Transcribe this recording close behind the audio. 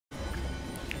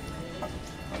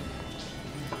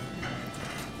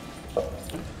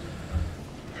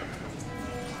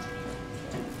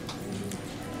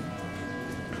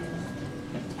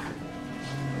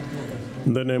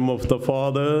In the name of the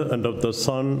Father, and of the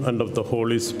Son, and of the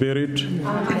Holy Spirit.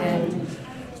 Amen.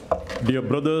 Dear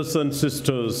brothers and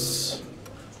sisters,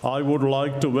 I would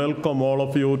like to welcome all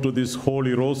of you to this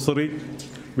Holy Rosary,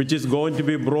 which is going to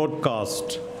be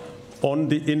broadcast on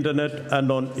the internet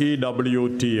and on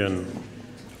EWTN.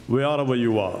 Wherever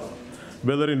you are,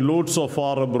 whether in Lourdes or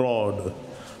far abroad,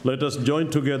 let us join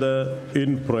together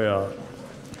in prayer.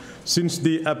 Since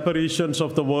the apparitions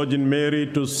of the Virgin Mary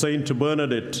to Saint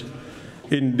Bernadette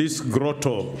in this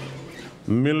grotto,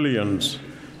 millions,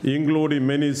 including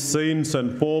many saints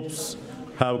and popes,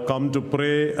 have come to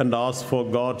pray and ask for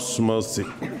God's mercy.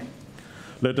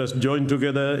 Let us join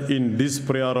together in this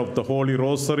prayer of the Holy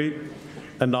Rosary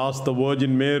and ask the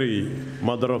Virgin Mary,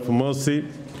 Mother of Mercy,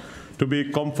 to be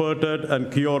comforted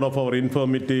and cured of our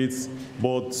infirmities,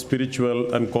 both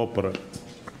spiritual and corporal.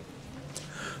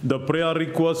 The prayer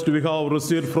request we have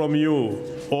received from you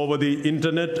over the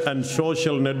internet and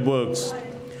social networks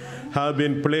have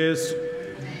been placed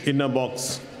in a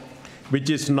box, which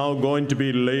is now going to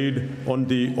be laid on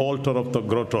the altar of the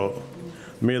grotto.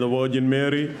 May the Virgin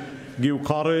Mary give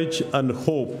courage and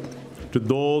hope to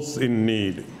those in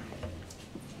need.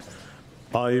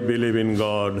 I believe in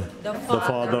God, the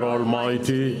Father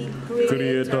Almighty,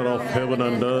 creator of heaven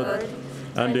and earth,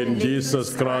 and in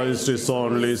Jesus Christ, his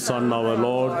only Son, our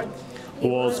Lord, who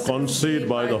was conceived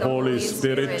by the Holy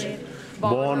Spirit,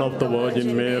 born of the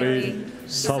Virgin Mary,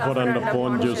 suffered under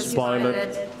Pontius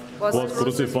Pilate, was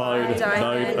crucified,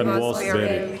 died, and was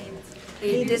buried.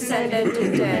 He descended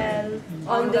to death.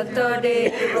 On the third day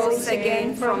he rose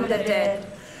again from the dead.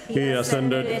 He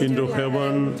ascended into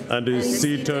heaven and is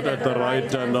seated at the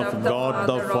right hand of God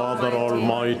the Father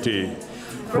Almighty.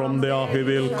 From there he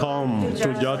will come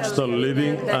to judge the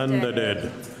living and the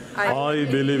dead. I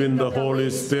believe in the Holy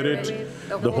Spirit,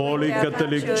 the Holy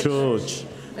Catholic Church,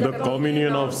 the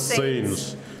communion of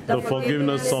saints, the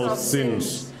forgiveness of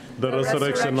sins, the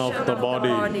resurrection of the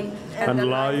body, and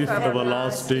life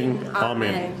everlasting.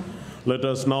 Amen. Let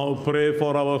us now pray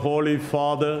for our Holy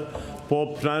Father,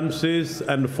 Pope Francis,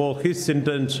 and for his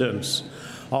intentions.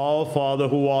 Our Father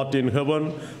who art in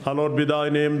heaven, hallowed be thy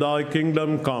name, thy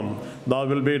kingdom come. Thy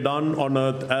will be done on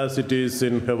earth as it is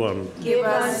in heaven. Give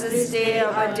us this day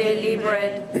our daily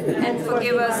bread, and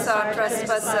forgive us our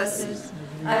trespasses,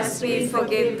 as we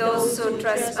forgive those who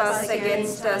trespass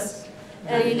against us.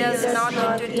 Lead us not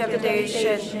into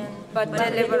temptation, but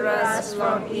deliver us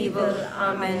from evil.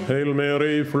 Amen. Hail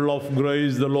Mary, full of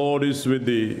grace, the Lord is with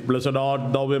thee. Blessed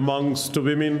art thou amongst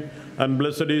women, and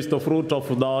blessed is the fruit of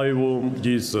thy womb,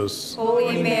 Jesus.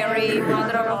 Holy Mary,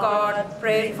 Mother of God,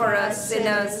 pray for us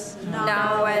sinners,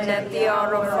 now and at the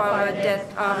hour of our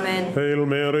death. Amen. Hail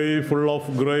Mary, full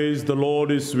of grace, the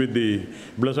Lord is with thee.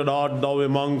 Blessed art thou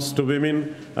amongst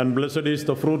women, and blessed is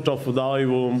the fruit of thy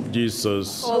womb,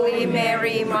 Jesus. Holy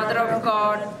Mary, Mother of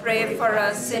God, pray for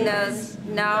us sinners,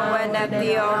 now and at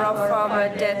the hour of our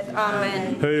death.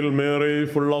 Amen. Hail Mary,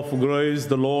 full of grace,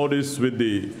 the Lord is with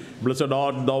thee. Blessed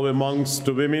art thou amongst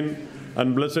women,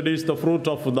 and blessed is the fruit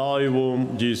of thy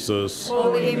womb, Jesus.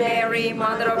 Holy Mary,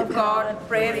 Mother of God,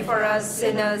 pray for us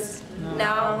sinners,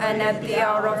 now and at the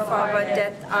hour of our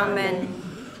death. Amen.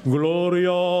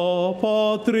 Gloria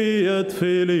Patri et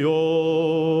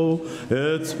Filio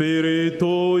et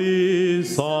Spiritui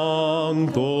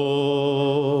Sancto.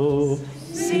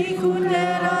 Sicut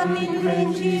erat in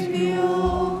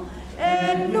principio,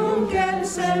 et nunc et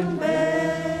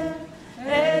semper,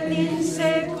 et in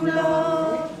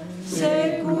saecula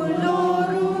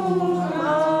saeculorum.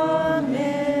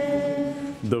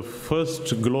 Amen. The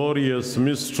first glorious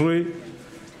mystery,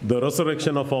 the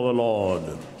resurrection of our Lord.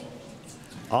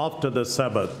 After the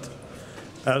Sabbath,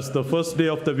 as the first day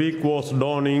of the week was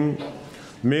dawning,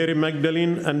 Mary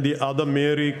Magdalene and the other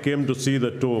Mary came to see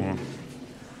the tomb.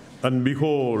 And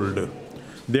behold,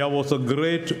 there was a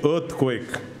great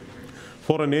earthquake,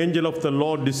 for an angel of the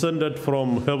Lord descended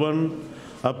from heaven,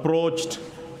 approached,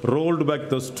 rolled back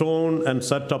the stone, and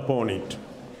sat upon it.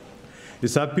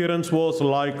 His appearance was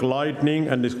like lightning,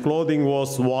 and his clothing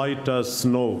was white as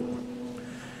snow.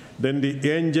 Then the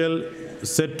angel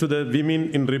said to the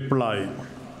women in reply,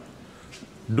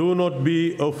 "Do not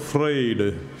be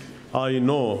afraid. I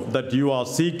know that you are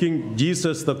seeking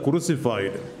Jesus the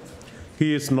crucified.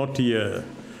 He is not here,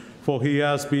 for he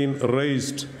has been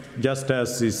raised just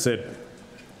as he said."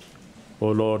 O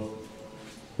Lord,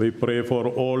 we pray for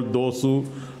all those who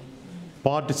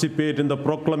participate in the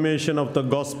proclamation of the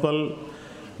gospel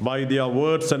by their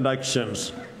words and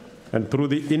actions, and through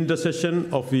the intercession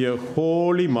of your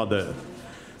Holy Mother.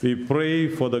 We pray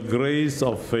for the grace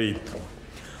of faith.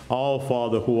 Our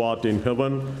Father who art in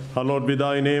heaven, hallowed be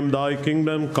thy name, thy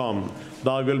kingdom come.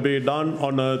 Thy will be done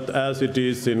on earth as it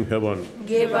is in heaven.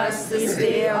 Give us this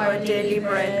day our daily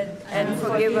bread, and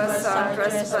forgive us our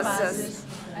trespasses,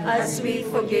 as we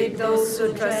forgive those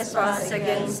who trespass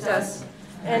against us.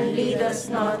 And lead us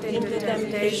not into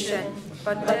temptation,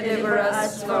 but deliver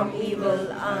us from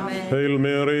evil. Amen. Hail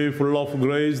Mary, full of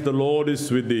grace, the Lord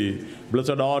is with thee.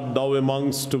 Blessed art thou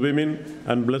amongst women,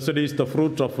 and blessed is the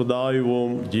fruit of thy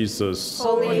womb, Jesus.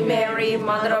 Holy Mary,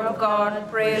 Mother of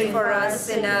God, pray for us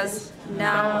sinners,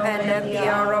 now and at the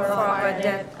hour of our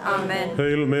death. Amen.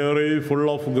 Hail Mary, full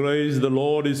of grace, the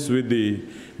Lord is with thee.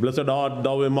 Blessed art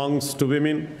thou amongst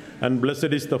women, and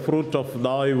blessed is the fruit of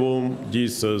thy womb,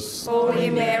 Jesus. Holy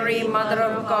Mary, Mother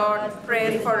of God,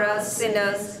 pray for us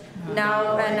sinners,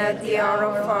 now and at the hour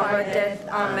of our death.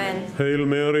 Amen. Hail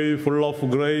Mary, full of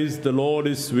grace, the Lord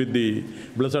is with thee.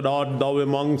 Blessed art thou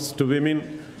amongst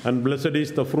women, and blessed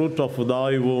is the fruit of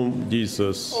thy womb,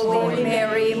 Jesus. Holy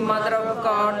Mary, Mother of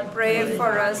God, pray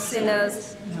for us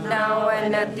sinners, now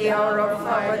and at the hour of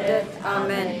our death.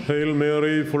 Amen. Hail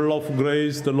Mary, full of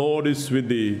grace, the Lord is with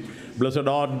thee. Blessed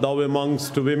art thou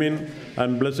amongst women,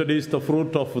 and blessed is the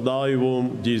fruit of thy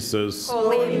womb, Jesus.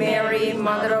 Holy Mary,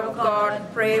 Mother of God,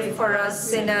 pray for us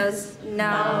sinners,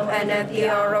 now and at the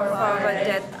hour of our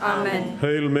death. Amen.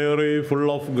 Hail Mary, full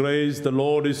of grace, the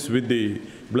Lord is with thee.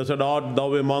 Blessed art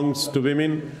thou amongst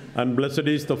women, and blessed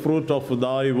is the fruit of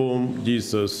thy womb,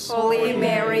 Jesus. Holy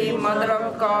Mary, Mother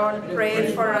of God,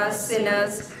 pray for us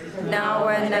sinners, now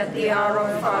and at the hour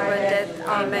of our death.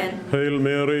 Amen. Hail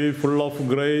Mary, full of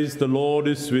grace, the Lord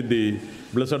is with thee.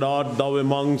 Blessed art thou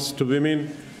amongst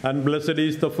women, and blessed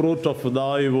is the fruit of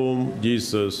thy womb,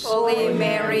 Jesus. Holy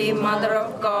Mary, Mother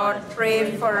of God,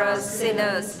 pray for us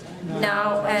sinners,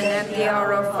 now and at the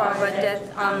hour of our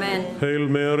death. Amen. Hail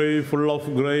Mary, full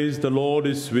of grace, the Lord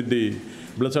is with thee.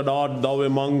 Blessed art thou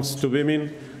amongst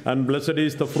women, and blessed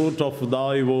is the fruit of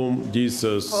thy womb,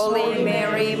 Jesus. Holy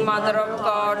Mary, Mother of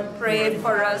God, pray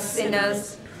for us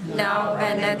sinners, now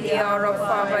and at the hour of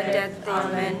our death.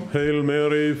 Amen. Hail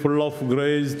Mary, full of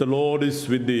grace, the Lord is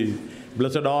with thee.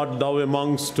 Blessed art thou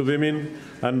amongst women,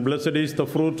 and blessed is the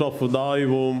fruit of thy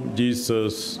womb,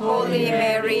 Jesus. Holy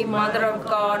Mary, Mother of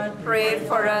God, pray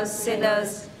for us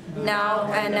sinners, now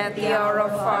and at the hour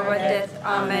of our death.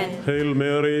 Amen. Hail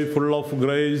Mary, full of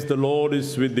grace, the Lord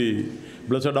is with thee.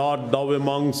 Blessed art thou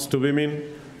amongst women,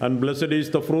 and blessed is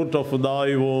the fruit of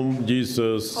thy womb,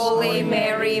 Jesus. Holy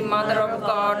Mary, Mother of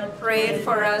God, pray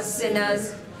for us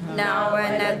sinners, now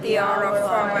and at the hour of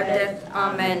our death.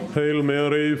 Amen. Hail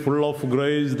Mary, full of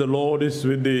grace, the Lord is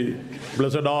with thee.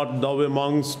 Blessed art thou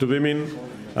amongst women,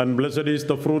 and blessed is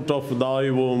the fruit of thy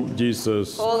womb,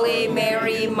 Jesus. Holy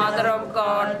Mary, Mother of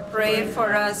God, pray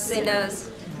for us sinners,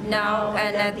 now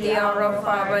and at the hour of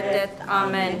our death.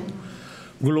 Amen.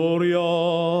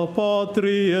 Gloria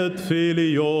Patri et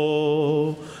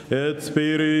Filio et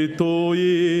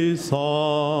Spiritui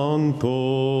Sancto.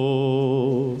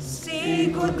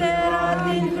 Sicut erat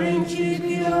in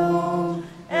principio,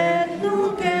 et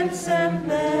nunc et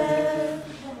semper,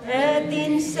 et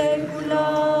in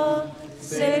saecula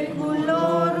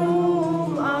saeculorum.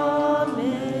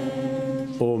 Amen.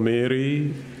 O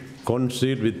Mary,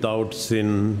 conceived without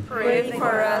sin. Pray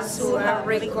for us who have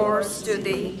recourse to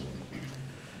thee.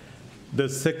 The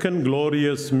second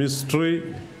glorious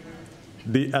mystery,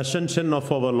 the ascension of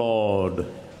our Lord.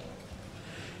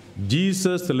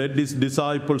 Jesus led his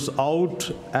disciples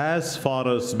out as far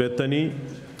as Bethany,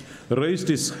 raised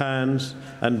his hands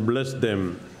and blessed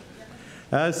them.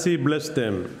 As he blessed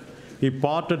them, he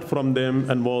parted from them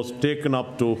and was taken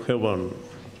up to heaven.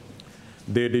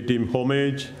 They did him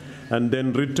homage and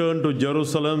then returned to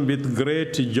Jerusalem with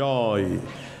great joy,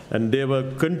 and they were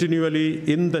continually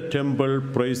in the temple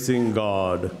praising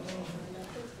God.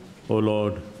 O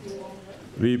Lord,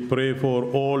 we pray for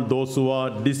all those who are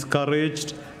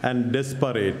discouraged and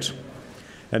desperate,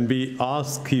 and we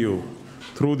ask you,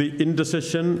 through the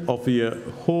intercession of your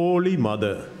Holy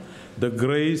Mother, the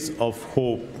grace of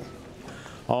hope.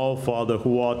 Our Father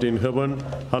who art in heaven,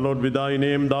 hallowed be thy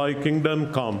name, thy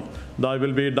kingdom come. Thy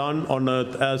will be done on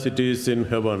earth as it is in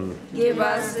heaven. Give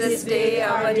us this day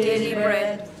our daily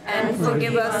bread, and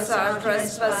forgive us our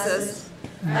trespasses,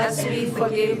 as we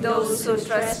forgive those who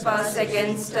trespass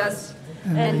against us.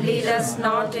 And lead us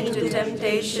not into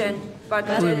temptation, but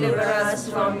deliver us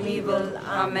from evil.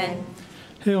 Amen.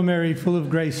 Hail Mary, full of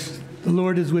grace, the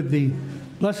Lord is with thee.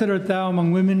 Blessed art thou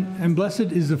among women, and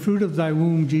blessed is the fruit of thy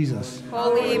womb, Jesus.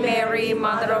 Holy Mary,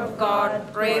 Mother of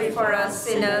God, pray for us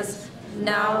sinners,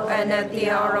 now and at the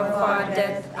hour of our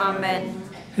death. Amen.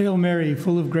 Hail Mary,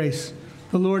 full of grace,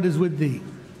 the Lord is with thee.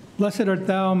 Blessed art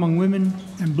thou among women,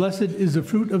 and blessed is the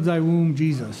fruit of thy womb,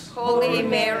 Jesus. Holy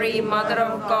Mary, Mother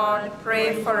of God,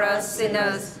 pray for us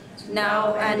sinners,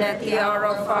 now and at the hour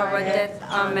of our death.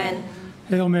 Amen.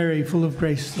 Hail Mary, full of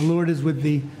grace, the Lord is with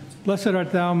thee. Blessed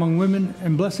art thou among women,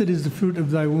 and blessed is the fruit of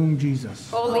thy womb,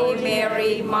 Jesus. Holy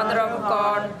Mary, Mother of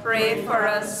God, pray for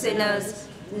us sinners,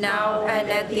 now and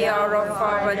at the hour of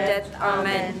our death.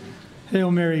 Amen.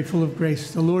 Hail Mary, full of grace,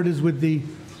 the Lord is with thee.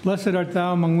 Blessed art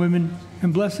thou among women,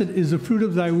 and blessed is the fruit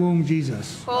of thy womb,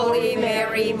 Jesus. Holy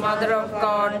Mary, Mother of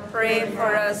God, pray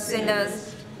for us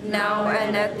sinners, now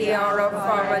and at the hour of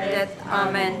our death.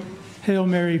 Amen. Hail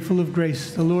Mary, full of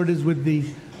grace, the Lord is with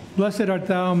thee. Blessed art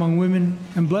thou among women,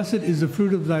 and blessed is the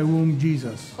fruit of thy womb,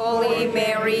 Jesus. Holy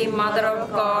Mary, Mother of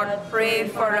God, pray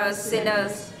for us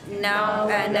sinners, now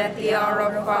and at the hour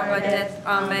of our death.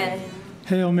 Amen.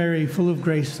 Hail Mary, full of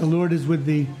grace, the Lord is with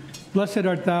thee. Blessed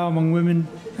art thou among women,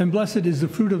 and blessed is the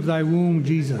fruit of thy womb,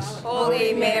 Jesus.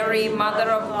 Holy Mary, Mother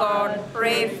of God,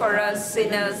 pray for us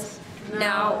sinners,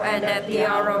 now and at the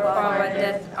hour of our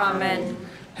death. Amen.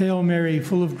 Hail Mary,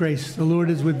 full of grace, the Lord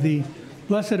is with thee.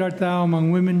 Blessed art thou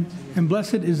among women, and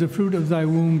blessed is the fruit of thy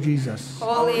womb, Jesus.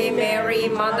 Holy Mary,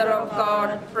 Mother of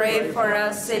God, pray for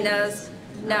us sinners,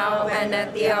 now and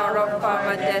at the hour of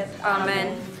our death.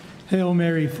 Amen. Hail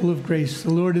Mary, full of grace, the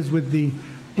Lord is with thee.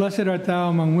 Blessed art thou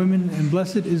among women, and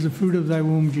blessed is the fruit of thy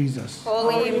womb, Jesus.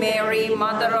 Holy Mary,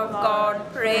 Mother of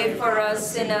God, pray for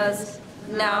us sinners,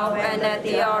 now and at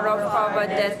the hour of our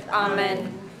death.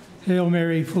 Amen. Hail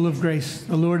Mary, full of grace,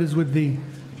 the Lord is with thee.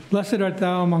 Blessed art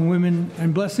thou among women,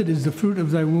 and blessed is the fruit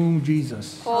of thy womb,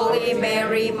 Jesus. Holy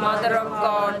Mary, Mother of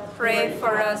God, pray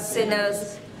for us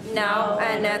sinners, now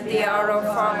and at the hour of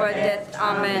our death.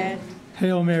 Amen.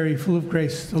 Hail Mary, full of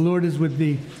grace, the Lord is with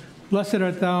thee. Blessed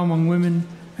art thou among women,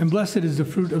 and blessed is the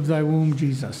fruit of thy womb,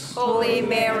 Jesus. Holy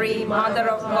Mary, Mother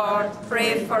of God,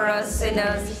 pray for us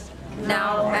sinners,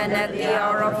 now and at the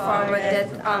hour of our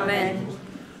death. Amen.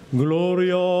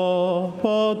 Gloria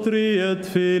Patri et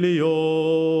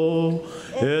Filio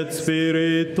et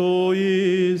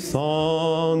Spiritui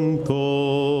Sancto.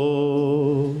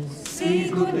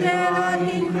 Sicut erat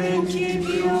in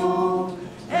principio,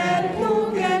 et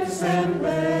nunc et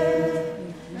semper,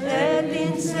 et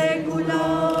in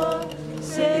saecula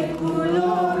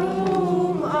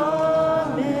saeculorum.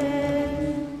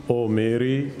 Amen. O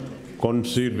Mary,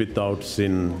 conceived without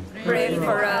sin. Pray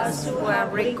for us who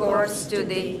have recourse to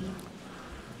thee.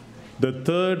 The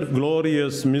third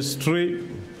glorious mystery,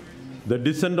 the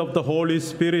descent of the Holy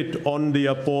Spirit on the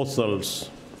apostles.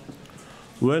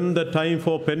 When the time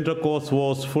for Pentecost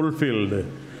was fulfilled,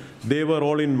 they were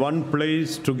all in one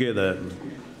place together.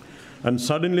 And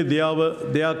suddenly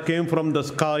there came from the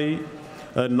sky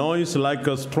a noise like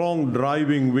a strong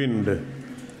driving wind,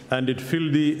 and it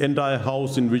filled the entire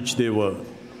house in which they were.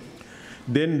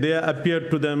 Then there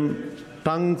appeared to them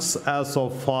tongues as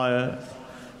of fire,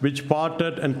 which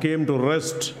parted and came to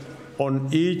rest on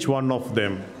each one of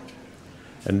them.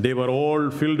 And they were all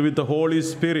filled with the Holy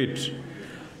Spirit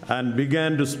and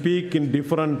began to speak in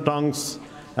different tongues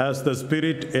as the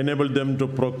Spirit enabled them to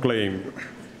proclaim.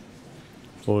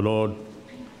 O Lord,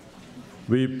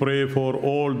 we pray for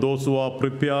all those who are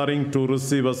preparing to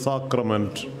receive a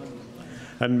sacrament,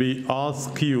 and we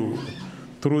ask you,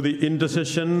 through the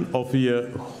intercession of your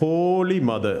Holy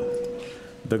Mother,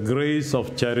 the grace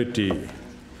of charity.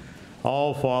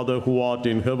 Our Father who art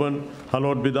in heaven,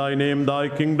 hallowed be thy name, thy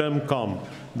kingdom come.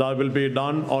 Thy will be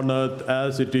done on earth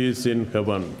as it is in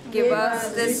heaven. Give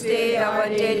us this day our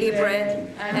daily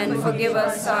bread, and forgive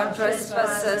us our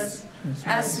trespasses,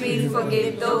 as we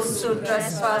forgive those who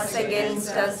trespass against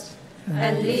us.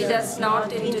 And lead us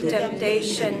not into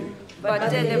temptation, but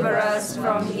deliver us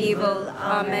from evil.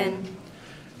 Amen.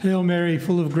 Hail Mary,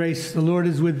 full of grace, the Lord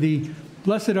is with thee.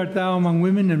 Blessed art thou among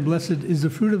women, and blessed is the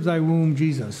fruit of thy womb,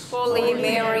 Jesus. Holy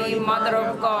Mary, Mother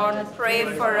of God, pray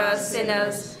for us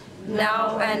sinners,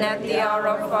 now and at the hour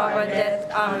of our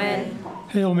death. Amen.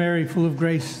 Hail Mary, full of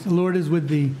grace, the Lord is with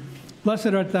thee.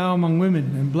 Blessed art thou among women,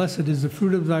 and blessed is the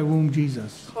fruit of thy womb,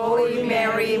 Jesus. Holy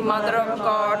Mary, Mother of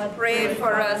God, pray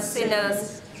for us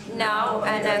sinners, now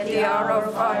and at the hour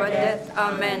of our death.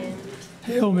 Amen.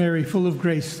 Hail Mary, full of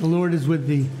grace, the Lord is with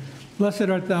thee. Blessed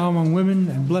art thou among women,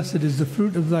 and blessed is the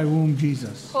fruit of thy womb,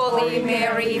 Jesus. Holy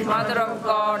Mary, Mother of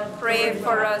God, pray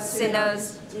for us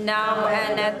sinners, now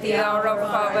and at the hour of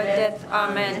our death.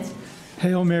 Amen.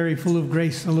 Hail Mary, full of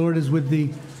grace, the Lord is with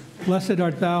thee. Blessed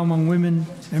art thou among women,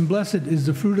 and blessed is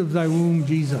the fruit of thy womb,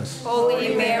 Jesus.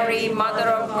 Holy Mary, Mother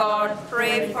of God,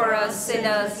 pray for us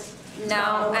sinners,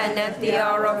 now and at the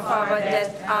hour of our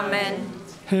death. Amen.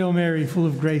 Hail Mary, full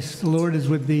of grace, the Lord is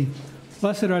with thee.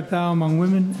 Blessed art thou among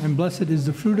women, and blessed is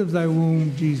the fruit of thy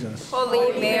womb, Jesus.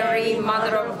 Holy Mary,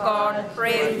 Mother of God,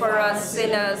 pray for us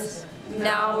sinners,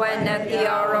 now and at the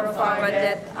hour of our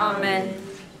death. Amen.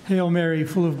 Hail Mary,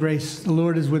 full of grace, the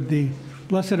Lord is with thee.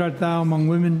 Blessed art thou among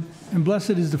women, and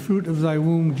blessed is the fruit of thy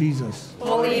womb, Jesus.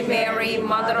 Holy Mary,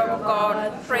 Mother of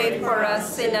God, pray for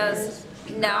us sinners,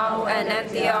 now and at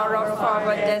the hour of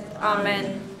our death.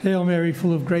 Amen. Hail Mary,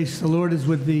 full of grace, the Lord is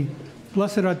with thee.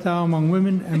 Blessed art thou among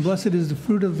women, and blessed is the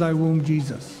fruit of thy womb,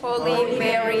 Jesus. Holy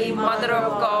Mary, Mother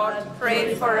of God,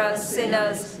 pray for us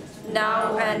sinners,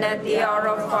 now and at the hour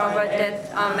of our death.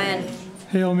 Amen.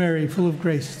 Hail Mary, full of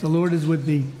grace, the Lord is with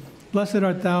thee. Blessed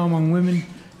art thou among women,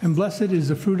 and blessed is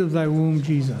the fruit of thy womb,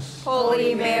 Jesus.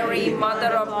 Holy Mary,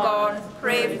 Mother of God,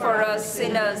 pray for us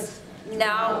sinners,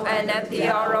 now and at the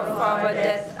hour of our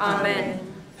death. Amen.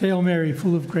 Hail Mary,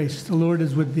 full of grace, the Lord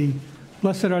is with thee.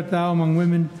 Blessed art thou among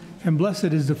women, and blessed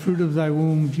is the fruit of thy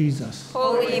womb, Jesus.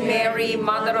 Holy Mary,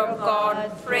 Mother of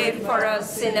God, pray for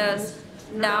us sinners,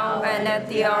 now and at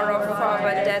the hour of our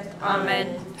death.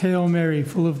 Amen. Hail Mary,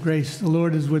 full of grace, the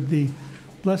Lord is with thee.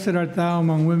 Blessed art thou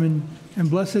among women, and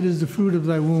blessed is the fruit of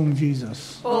thy womb,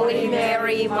 Jesus. Holy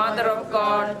Mary, Mother of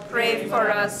God, pray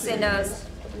for us sinners,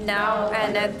 now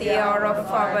and at the hour of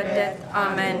our death.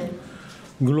 Amen.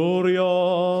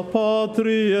 Gloria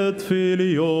Patri et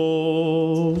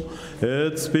Filio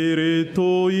et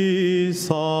Spiritui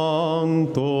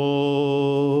Sancto.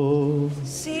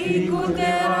 Sicut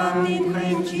erat in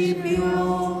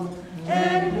principio,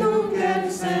 et nunc et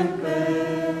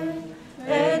semper,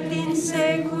 et in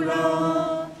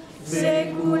saecula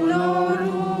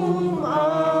saeculorum.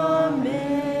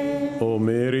 Amen. O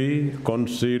Mary,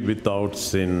 conceived without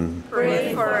sin.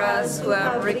 Pray for us who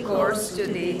have recourse to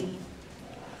thee.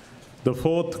 The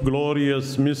fourth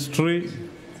glorious mystery,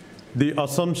 the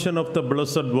Assumption of the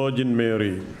Blessed Virgin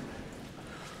Mary.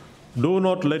 Do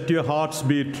not let your hearts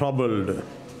be troubled.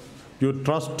 You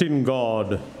trust in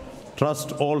God,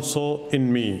 trust also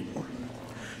in me.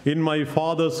 In my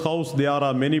Father's house there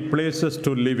are many places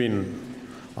to live in.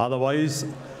 Otherwise,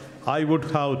 I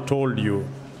would have told you.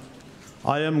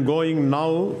 I am going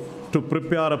now to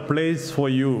prepare a place for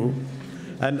you,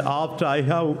 and after I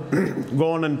have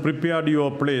gone and prepared you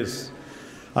a place,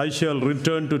 I shall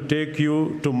return to take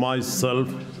you to myself,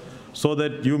 so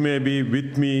that you may be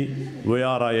with me where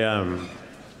I am.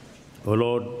 O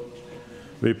Lord,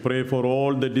 we pray for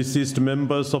all the deceased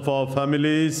members of our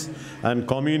families and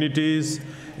communities,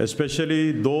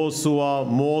 especially those who are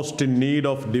most in need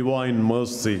of divine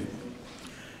mercy.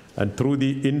 And through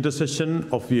the intercession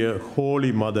of your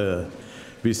Holy Mother,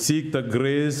 we seek the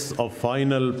grace of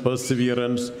final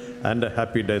perseverance and a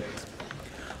happy death.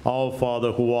 Our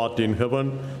Father who art in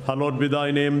heaven, hallowed be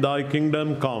thy name, thy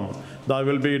kingdom come. Thy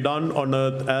will be done on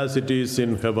earth as it is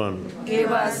in heaven. Give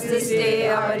us this day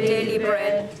our daily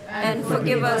bread, and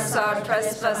forgive us our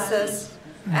trespasses,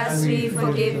 as we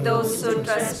forgive those who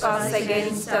trespass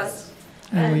against us.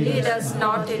 And lead us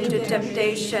not into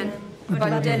temptation,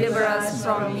 but deliver us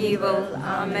from evil.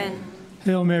 Amen.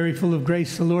 Hail Mary, full of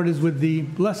grace, the Lord is with thee.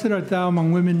 Blessed art thou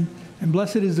among women, and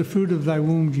blessed is the fruit of thy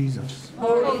womb, Jesus.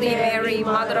 Holy Mary,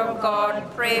 Mother of God,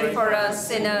 pray for us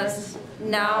sinners,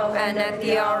 now and at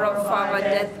the hour of our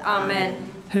death.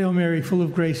 Amen. Hail Mary, full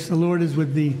of grace, the Lord is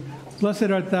with thee. Blessed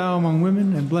art thou among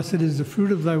women, and blessed is the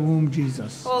fruit of thy womb,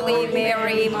 Jesus. Holy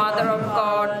Mary, Mother of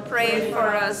God, pray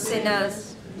for us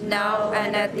sinners, now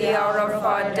and at the hour of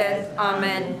our death.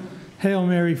 Amen. Hail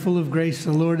Mary, full of grace,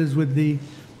 the Lord is with thee.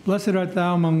 Blessed art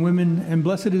thou among women, and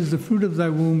blessed is the fruit of thy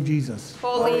womb, Jesus.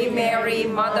 Holy Mary,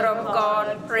 Mother of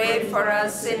God, pray for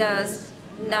us sinners,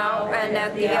 now and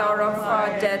at the hour of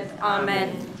our death.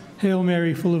 Amen. Hail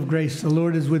Mary, full of grace, the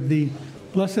Lord is with thee.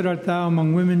 Blessed art thou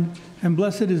among women, and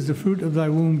blessed is the fruit of thy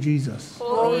womb, Jesus.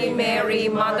 Holy Mary,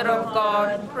 Mother of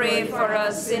God, pray for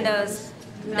us sinners,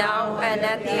 now and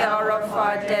at the hour of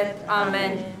our death.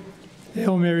 Amen.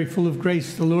 Hail Mary, full of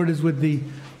grace, the Lord is with thee.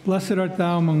 Blessed art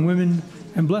thou among women,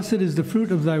 and blessed is the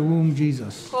fruit of thy womb,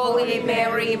 Jesus. Holy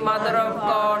Mary, Mother of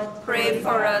God, pray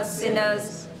for us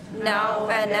sinners, now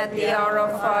and at the hour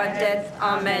of our death.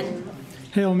 Amen.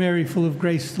 Hail Mary, full of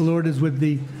grace, the Lord is with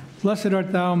thee. Blessed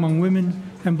art thou among women,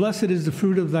 and blessed is the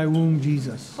fruit of thy womb,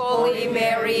 Jesus. Holy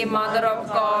Mary, Mother of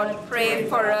God, pray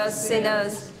for us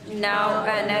sinners, now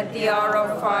and at the hour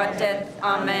of our death.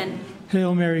 Amen.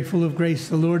 Hail Mary, full of grace,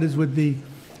 the Lord is with thee.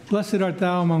 Blessed art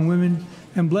thou among women,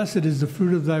 and blessed is the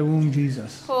fruit of thy womb,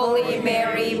 Jesus. Holy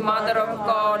Mary, Mother of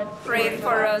God, pray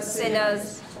for us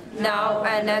sinners, now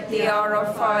and at the hour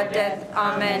of our death.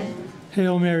 Amen.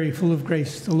 Hail Mary, full of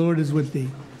grace, the Lord is with thee.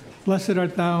 Blessed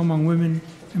art thou among women,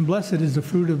 and blessed is the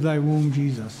fruit of thy womb,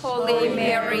 Jesus. Holy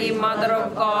Mary, Mother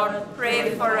of God,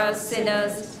 pray for us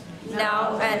sinners,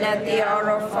 now and at the hour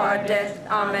of our death.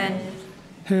 Amen.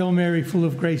 Hail Mary, full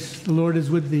of grace, the Lord is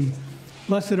with thee.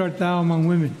 Blessed art thou among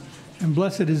women, and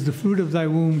blessed is the fruit of thy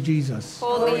womb, Jesus.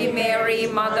 Holy Mary,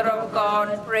 Mother of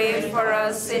God, pray for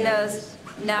us sinners,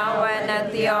 now and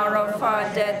at the hour of our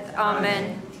death.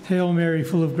 Amen. Hail Mary,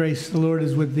 full of grace, the Lord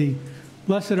is with thee.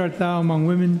 Blessed art thou among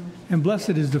women, and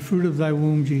blessed is the fruit of thy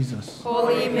womb, Jesus.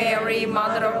 Holy Mary,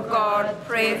 Mother of God,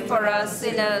 pray for us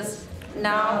sinners,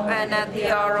 now and at the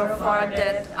hour of our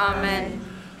death. Amen.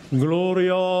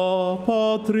 Gloria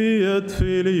Patri et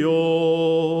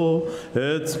Filio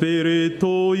et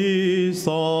Spiritui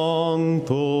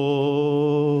Sancto.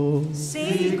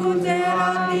 Sicut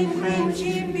erat in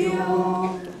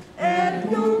principio,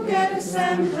 et nunc et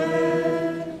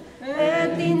semper,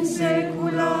 et in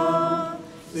saecula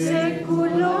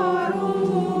saeculorum.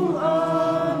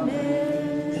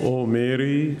 Amen. O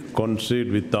Mary,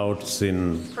 conceived without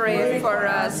sin. Pray for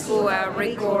us who have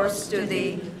recourse to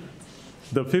thee.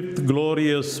 The fifth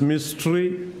glorious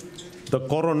mystery, the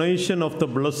coronation of the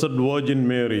Blessed Virgin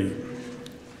Mary.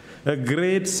 A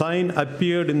great sign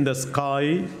appeared in the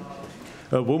sky,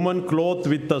 a woman clothed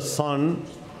with the sun,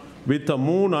 with the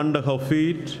moon under her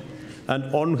feet, and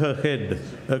on her head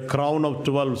a crown of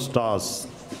 12 stars.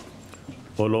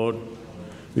 O Lord,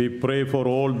 we pray for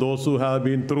all those who have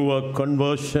been through a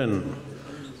conversion,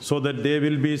 so that they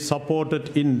will be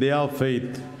supported in their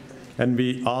faith. And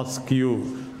we ask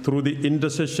you, through the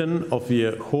intercession of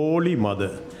your Holy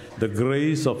Mother, the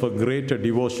grace of a greater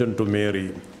devotion to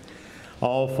Mary.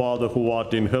 Our Father who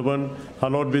art in heaven,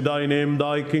 hallowed be thy name,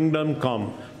 thy kingdom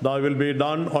come. Thy will be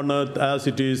done on earth as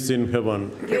it is in heaven.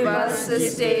 Give us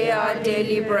this day our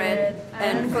daily bread,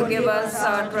 and forgive us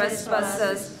our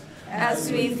trespasses, as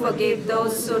we forgive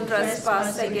those who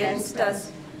trespass against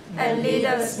us. And lead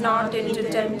us not into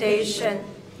temptation,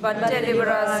 but deliver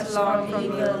us, Lord, from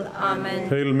evil. Amen.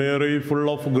 Hail Mary, full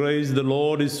of grace, the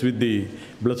Lord is with thee.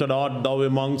 Blessed art thou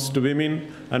amongst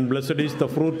women, and blessed is the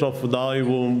fruit of thy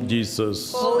womb,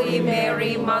 Jesus. Holy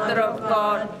Mary, Mother of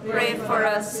God, pray for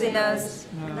us sinners,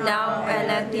 now and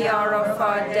at the hour of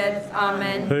our death.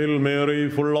 Amen. Hail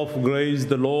Mary, full of grace,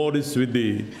 the Lord is with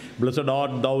thee. Blessed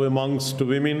art thou amongst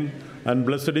women, and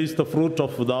blessed is the fruit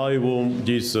of thy womb,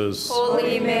 Jesus.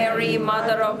 Holy Mary,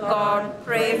 Mother of God,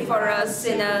 pray for us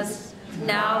sinners,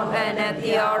 now and at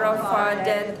the hour of our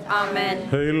death. Amen.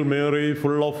 Hail Mary,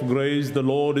 full of grace, the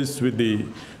Lord is with thee.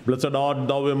 Blessed art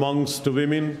thou amongst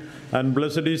women, and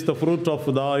blessed is the fruit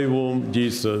of thy womb,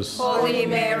 Jesus. Holy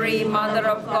Mary, Mother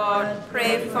of God,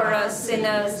 pray for us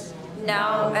sinners,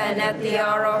 now and at the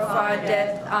hour of our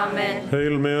death. Amen.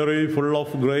 Hail Mary, full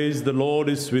of grace, the Lord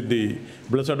is with thee.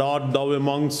 Blessed art thou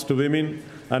amongst women,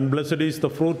 and blessed is the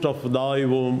fruit of thy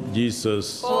womb,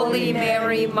 Jesus. Holy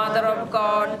Mary, Mother of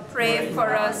God, pray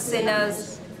for us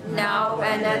sinners, now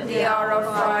and at the hour of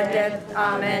our death.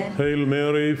 Amen. Hail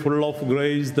Mary, full of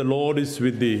grace, the Lord is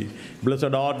with thee.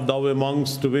 Blessed art thou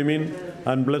amongst women,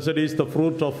 and blessed is the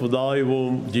fruit of thy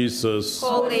womb, Jesus.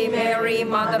 Holy Mary,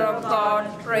 Mother of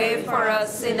God, pray for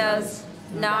us sinners,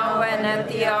 now and at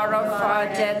the hour of our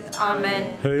death.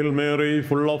 Amen. Hail Mary,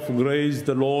 full of grace,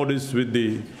 the Lord is with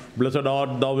thee. Blessed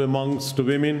art thou amongst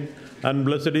women, and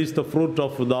blessed is the fruit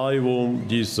of thy womb,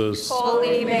 Jesus.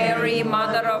 Holy Mary,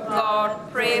 Mother of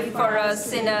God, pray for us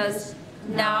sinners,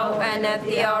 now and at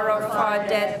the hour of our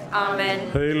death.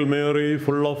 Amen. Hail Mary,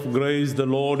 full of grace, the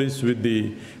Lord is with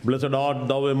thee. Blessed art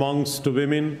thou amongst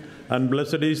women, and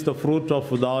blessed is the fruit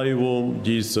of thy womb,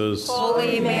 Jesus.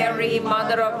 Holy Mary,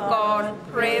 Mother of God,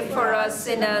 pray for us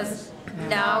sinners,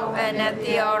 now and at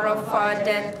the hour of our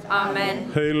death.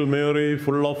 Amen. Hail Mary,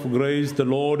 full of grace, the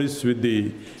Lord is with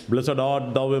thee. Blessed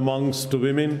art thou amongst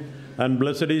women, and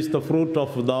blessed is the fruit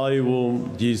of thy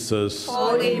womb, Jesus.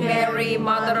 Holy Mary,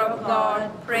 Mother of God,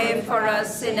 pray for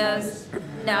us sinners,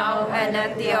 now and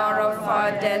at the hour of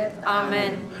our death.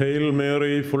 Amen. Hail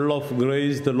Mary, full of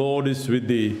grace, the Lord is with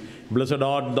thee. Blessed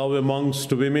art thou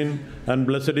amongst women, and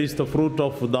blessed is the fruit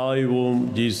of thy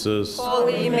womb, Jesus.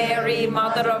 Holy Mary,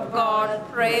 Mother of God,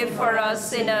 pray for us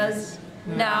sinners,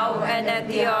 now and at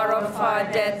the hour of our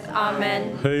death.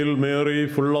 Amen. Hail Mary,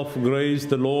 full of grace,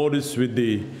 the Lord is with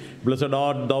thee. Blessed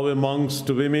art thou amongst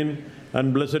women,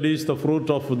 and blessed is the fruit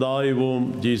of thy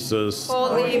womb, Jesus.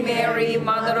 Holy Mary,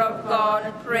 Mother of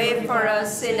God, pray for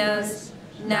us sinners,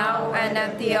 now and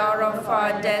at the hour of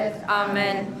our death.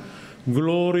 Amen.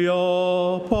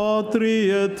 Gloria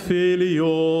Patri et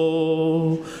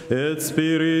Filio et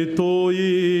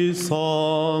Spiritui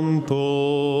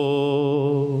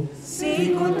Sancto.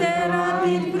 Sicut erat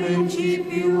in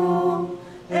principio,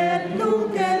 et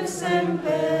nunc et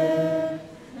semper,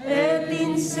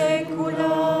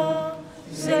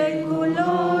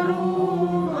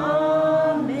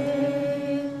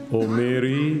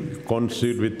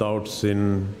 conceived without sin.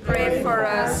 Pray for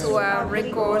us who have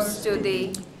recourse to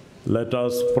thee. Let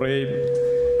us pray.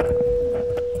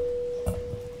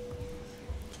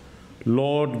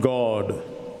 Lord God,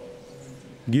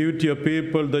 give to your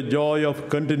people the joy of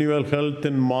continual health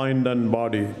in mind and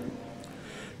body,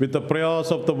 with the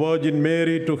prayers of the Virgin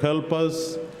Mary to help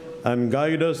us and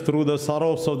guide us through the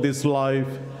sorrows of this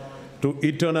life to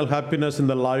eternal happiness in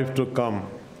the life to come.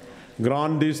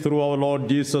 Grant this through our Lord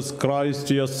Jesus Christ,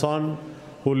 your Son,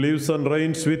 who lives and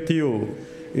reigns with you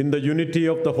in the unity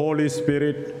of the Holy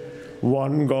Spirit,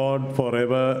 one God,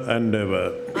 forever and ever.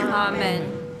 Amen.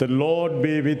 The Lord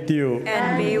be with you.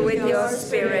 And be with your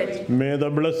spirit. May the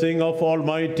blessing of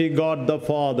Almighty God the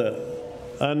Father,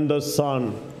 and the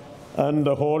Son, and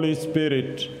the Holy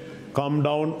Spirit come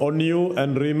down on you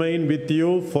and remain with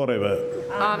you forever.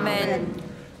 Amen.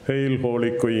 Hail,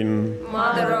 Holy Queen.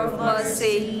 Mother of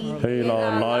mercy, Hail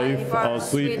our life, our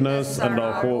sweetness, and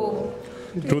our hope.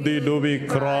 To thee do we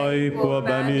cry, poor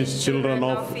banished children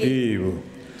of Eve.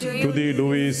 To thee do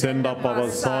we send up our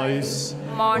sighs,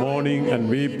 mourning and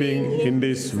weeping in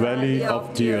this valley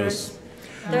of tears.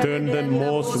 Turn then,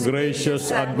 most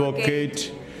gracious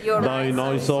Advocate, thine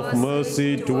eyes of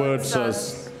mercy towards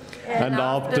us, and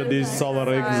after this our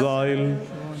exile,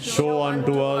 show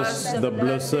unto us the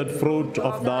blessed fruit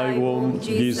of thy womb,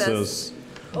 Jesus.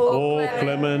 O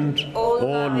clement,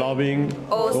 O loving,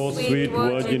 O sweet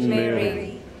Virgin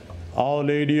Mary, Our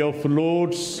Lady of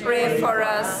Lourdes, pray for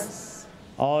us.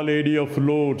 Our Lady of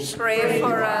Lourdes, Pray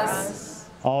for us.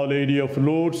 Our Lady of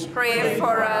Lourdes, Pray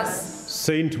for us.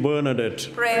 Saint Bernadette,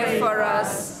 Pray for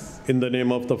us. in the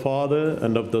name of the Father,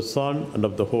 and of the Son, and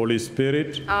of the Holy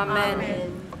Spirit.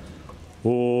 Amen.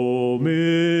 O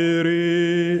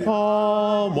Mary,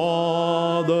 our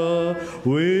Mother,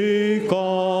 we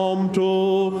come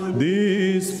to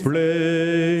this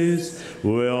place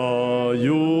where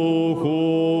you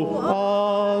who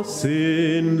are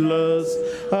sinless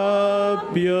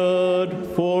appeared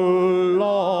full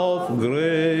of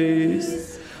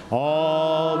grace.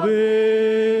 Ave,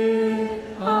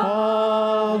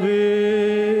 Ave,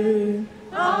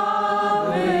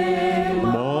 Ave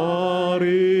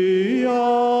Maria,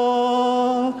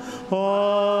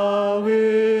 Ave,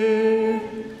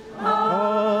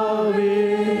 Ave,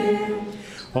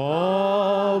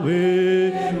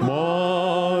 Ave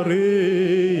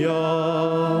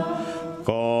Maria.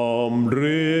 Come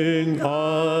drink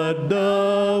at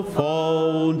the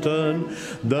fountain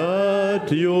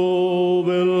that you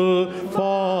will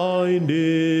find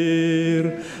in